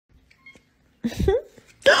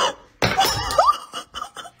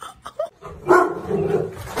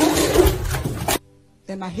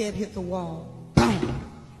Then my head hit the wall.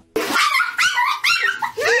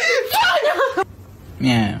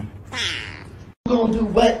 Yeah. Gonna do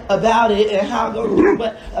what about it, and how gonna do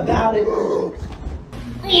what about it.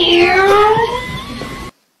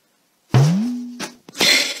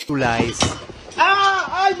 Two lies. ¡Ah!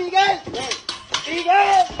 ¡Ay, Miguel!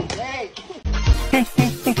 ¡Miguel!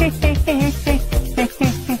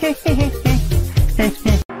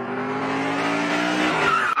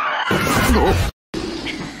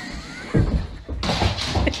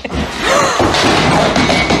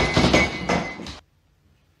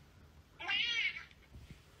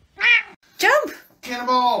 Jump!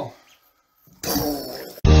 Cannonball!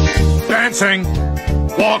 Dancing,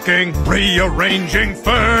 walking, rearranging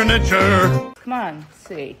furniture. Come on,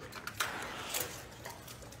 see.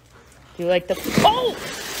 Do you like the... Oh!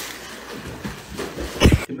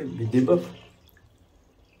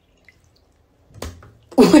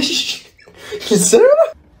 Wesh! C'est ça?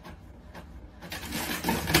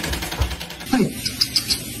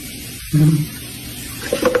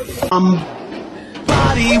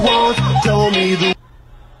 Body won't show me the...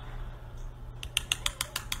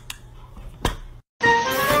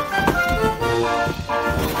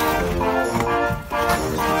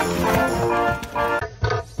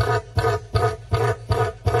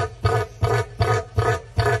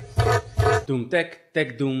 Doom tech,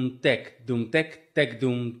 tech doom tech, doom tech, tech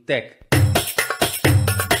doom tech.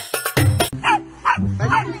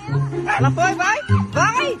 Là phơi vai!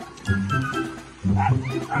 Vai!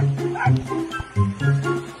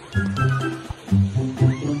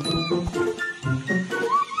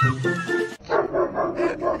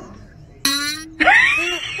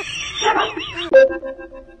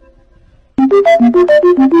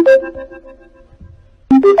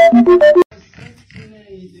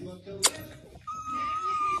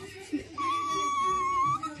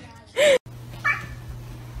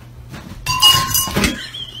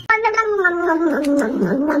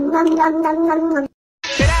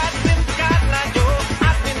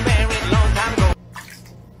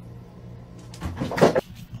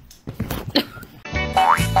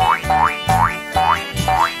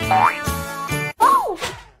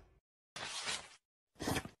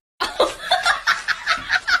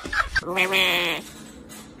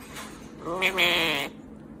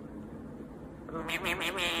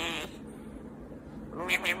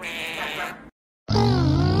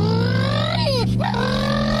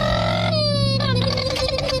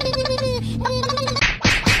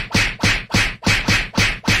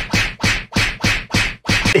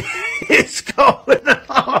 It's going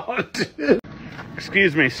on.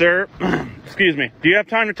 Excuse me, sir. Excuse me. Do you have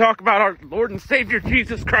time to talk about our Lord and Savior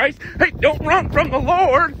Jesus Christ? Hey, don't run from the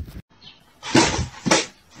Lord.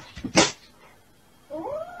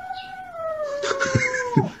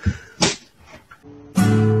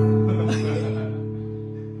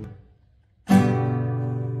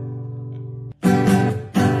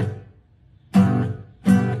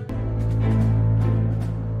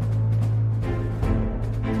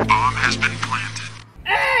 Bomb has been planted.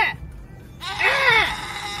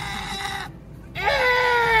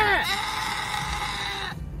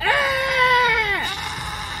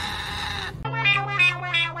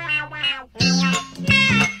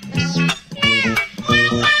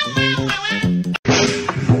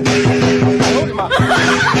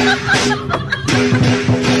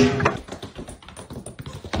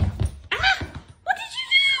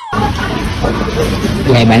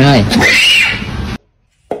 Vậy bạn ơi.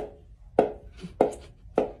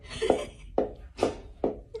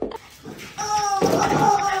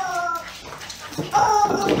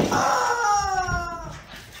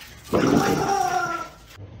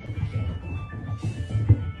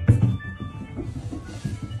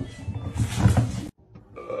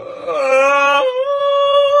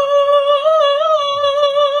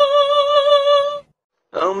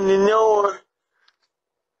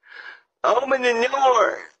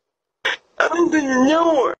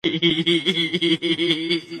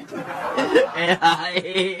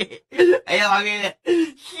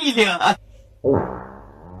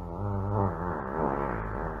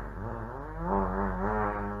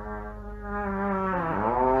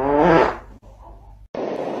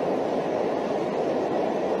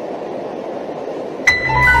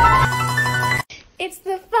 It's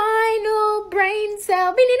the final brain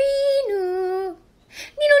cell.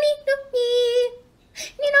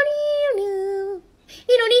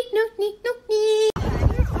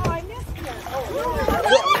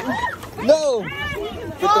 No!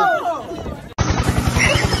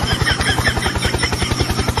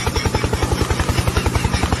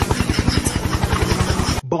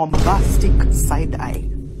 bombastic side eye.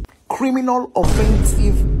 Criminal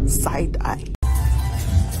offensive side eye.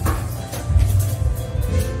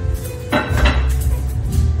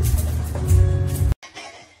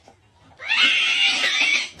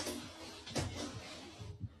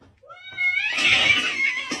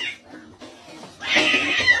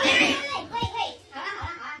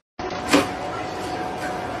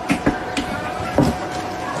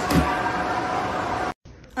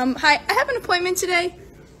 Hi, I have an appointment today.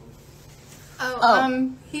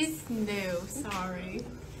 He's new, sorry.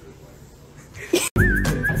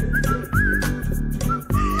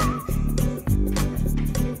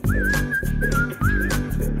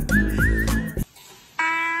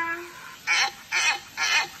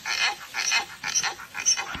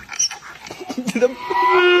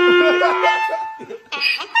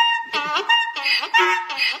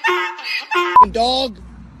 Dog.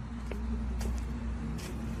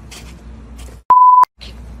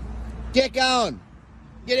 Get going.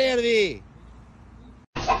 Get out of here.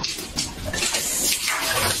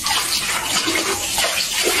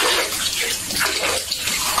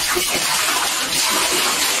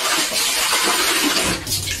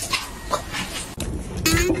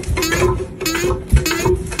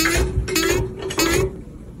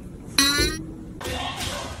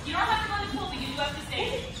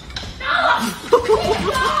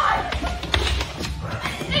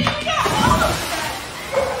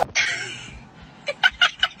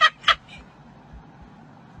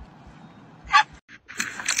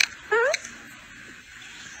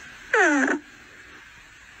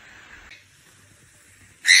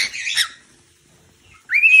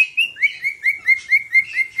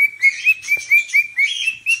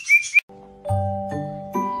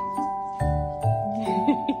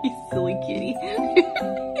 You silly kitty. I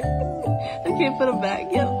can't put him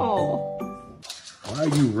back yet. Oh. Why are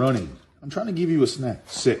you running? I'm trying to give you a snack.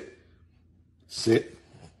 Sit. Sit.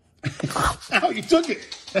 Ow, you took it.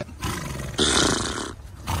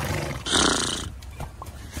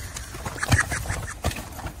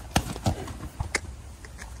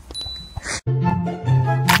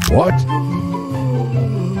 What?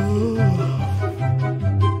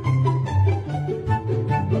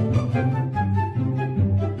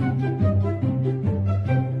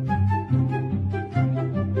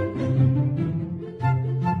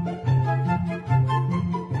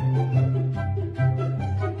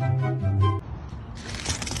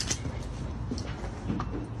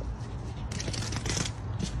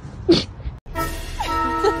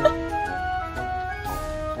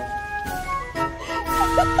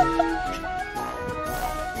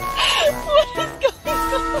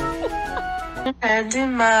 Hand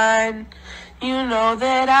in mine, you know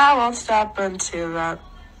that I won't stop until I...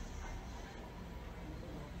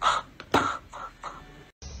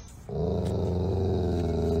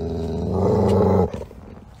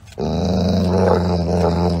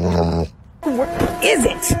 Where is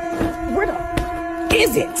it? Where the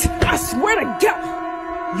is it? I swear to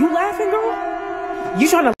God. You laughing, girl? You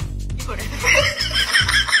trying to